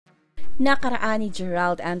Nakaraan ni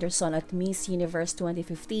Gerald Anderson at Miss Universe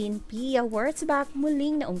 2015, Pia Wurtzbach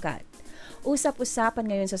muling naungkat. Usap-usapan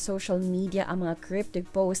ngayon sa social media ang mga cryptic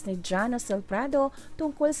post ni Janus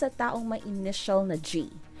tungkol sa taong may initial na G.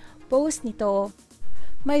 Post nito,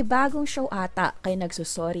 "May bagong show ata kay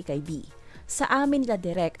nagsusorry kay B. Sa amin nila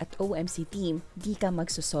direct at OMC team, di ka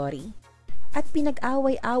magsusorry. At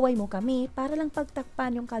pinag-away-away mo kami para lang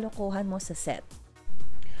pagtakpan yung kalokohan mo sa set."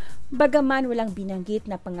 Bagaman walang binanggit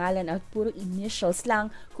na pangalan at puro initials lang,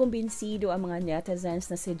 kumbinsido ang mga netizens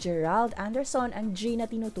na si Gerald Anderson ang G na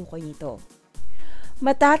tinutukoy nito.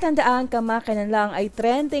 Matatandaan kamakailan lang ay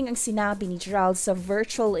trending ang sinabi ni Gerald sa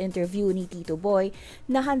virtual interview ni Tito Boy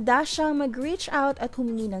na handa siyang mag-reach out at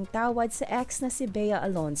humingi ng tawad sa ex na si Bea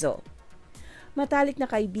Alonzo. Matalik na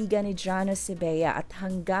kaibigan ni Janus si Bea at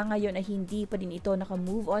hanggang ngayon ay hindi pa din ito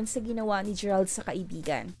nakamove on sa ginawa ni Gerald sa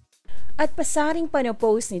kaibigan. At pasaring pa na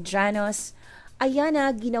post ni Janus, "Ayan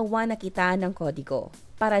na, ginawa na kita ng kodigo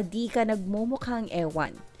para di ka nagmumukhang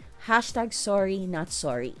ewan. #sorry not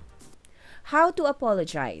sorry. How to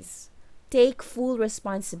apologize? Take full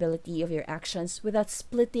responsibility of your actions without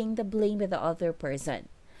splitting the blame with the other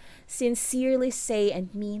person. Sincerely say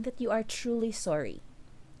and mean that you are truly sorry.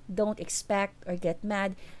 Don't expect or get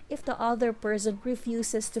mad if the other person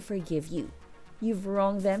refuses to forgive you. You've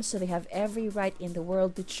wronged them, so they have every right in the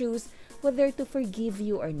world to choose whether to forgive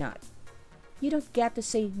you or not. You don't get to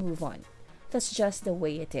say move on. That's just the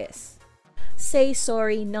way it is. Say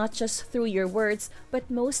sorry not just through your words, but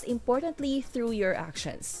most importantly through your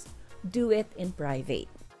actions. Do it in private."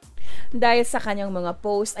 Dahil sa kanyang mga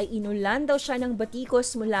post ay inulan daw siya ng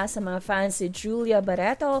batikos mula sa mga fans si Julia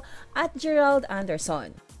Barreto at Gerald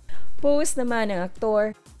Anderson. Post naman ng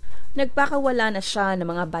aktor, "Nagpakawala na siya ng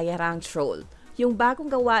mga bayarang troll. Yung bagong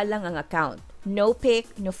gawa lang ang account. No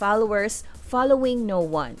pic, no followers, following no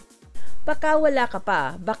one. Baka wala ka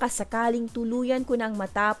pa, baka sakaling tuluyan ko ng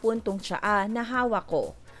matapon tong tsaa na hawak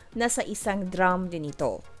ko. Nasa isang drum din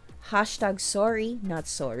ito. #sorry not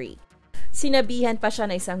sorry." Sinabihan pa siya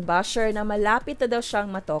ng isang basher na malapit na daw siyang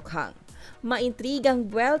matokhang. Maintrigang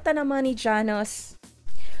buwelta naman ni Janus,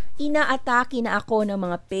 "Inaatake na ako ng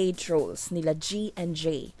mga paid trolls nila G and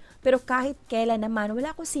J. Pero kahit kailan naman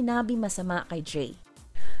wala akong sinabi masama kay Jay.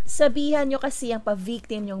 Sabihan nyo kasi ang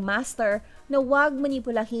pa-victim yung master na huwag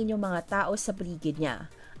manipulahin yung mga tao sa paligid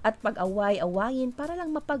niya at pag-away-awayin para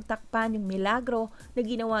lang mapagtakpan yung Milagro na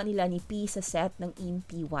ginawa nila ni P sa set ng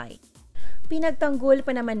MPY. Pinagtanggol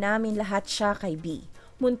pa naman namin lahat siya kay B.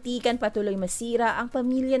 Muntikan patuloy masira ang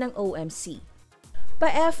pamilya ng OMC.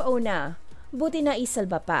 Pa-FO na, buti na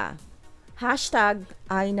isalba pa.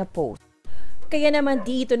 #ay na post." Kaya naman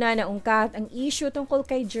dito na naungkat ang issue tungkol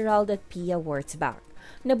kay Gerald at Pia Wurtzbach.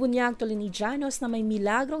 Nabunyag tuloy ni Janus na may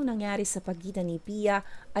milagrong nangyari sa pagitan ni Pia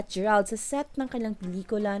at Gerald sa set ng kanilang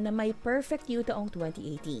pelikula na may Perfect You taong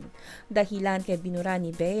 2018. Dahilan kay binura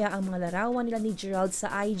ni Bea ang mga larawan nila ni Gerald sa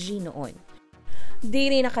IG noon. Di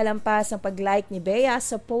rin nakalampas ang pag-like ni Bea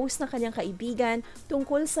sa post ng kanyang kaibigan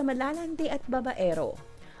tungkol sa malalandi at babaero.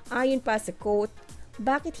 Ayon pa sa quote,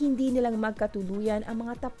 "Bakit hindi nilang magkatuluyan ang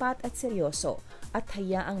mga tapat at seryoso at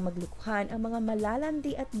hayaang maglukuhan ang mga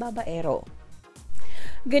malalandi at babaero?"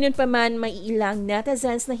 Ganun pa man, may ilang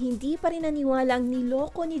netizens na hindi pa rin naniwalang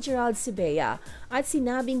niloko ni Gerald si Bea at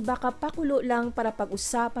sinabing baka pakulo lang para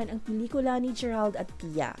pag-usapan ang pelikula ni Gerald at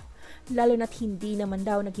Pia. Lalo na't hindi naman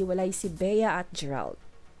daw naghiwalay si Bea at Gerald.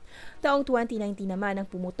 Taong 2019 naman ang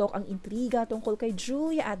pumutok ang intriga tungkol kay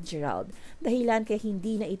Julia at Gerald, dahilan kaya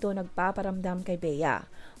hindi na ito nagpaparamdam kay Bea.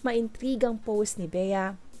 Maintrigang post ni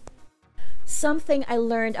Bea, "Something I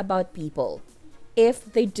learned about people. If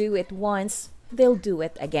they do it once, they'll do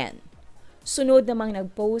it again." Sunod namang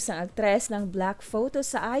nag-post ang aktres ng black photo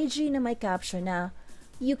sa IG na may caption na,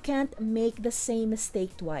 "You can't make the same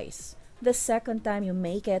mistake twice. The second time you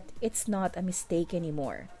make it, it's not a mistake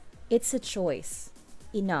anymore. It's a choice.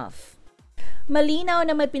 Enough." Malinaw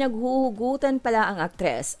na may pinaghuhugutan pala ang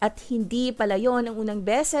aktres at hindi pala yon ang unang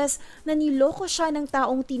beses na niloko siya ng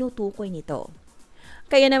taong tinutukoy nito.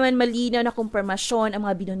 Kaya naman malinaw na kumpirmasyon ang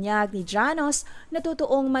mga binunyag ni Janus na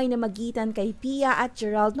totoong may namagitan kay Pia at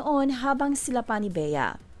Gerald noon habang sila pa ni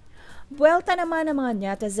Bea. Buwelta naman ng mga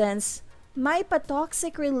netizens, may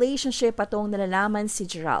pa-toxic relationship patong nalalaman si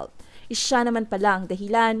Gerald. Siya naman pala ang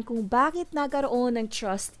dahilan kung bakit nagkaroon ng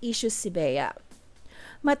trust issues si Bea.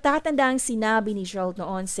 Matatandang sinabi ni Gerald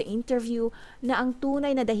noon sa interview na ang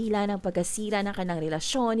tunay na dahilan ng pagkasira ng kanilang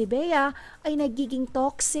relasyon ni Bea ay nagiging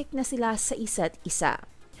toxic na sila sa isa't isa.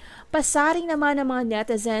 Pasaring naman ng mga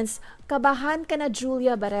netizens, kabahan ka na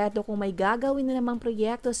Julia Barreto kung may gagawin na namang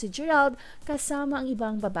proyekto si Gerald kasama ang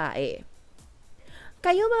ibang babae.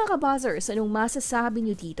 Kayo mga kabuzzers, anong masasabi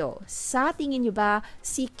niyo dito? Sa tingin niyo ba,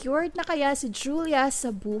 secured na kaya si Julia sa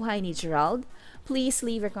buhay ni Gerald? Please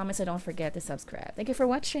leave your comments and don't forget to subscribe. Thank you for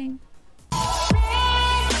watching.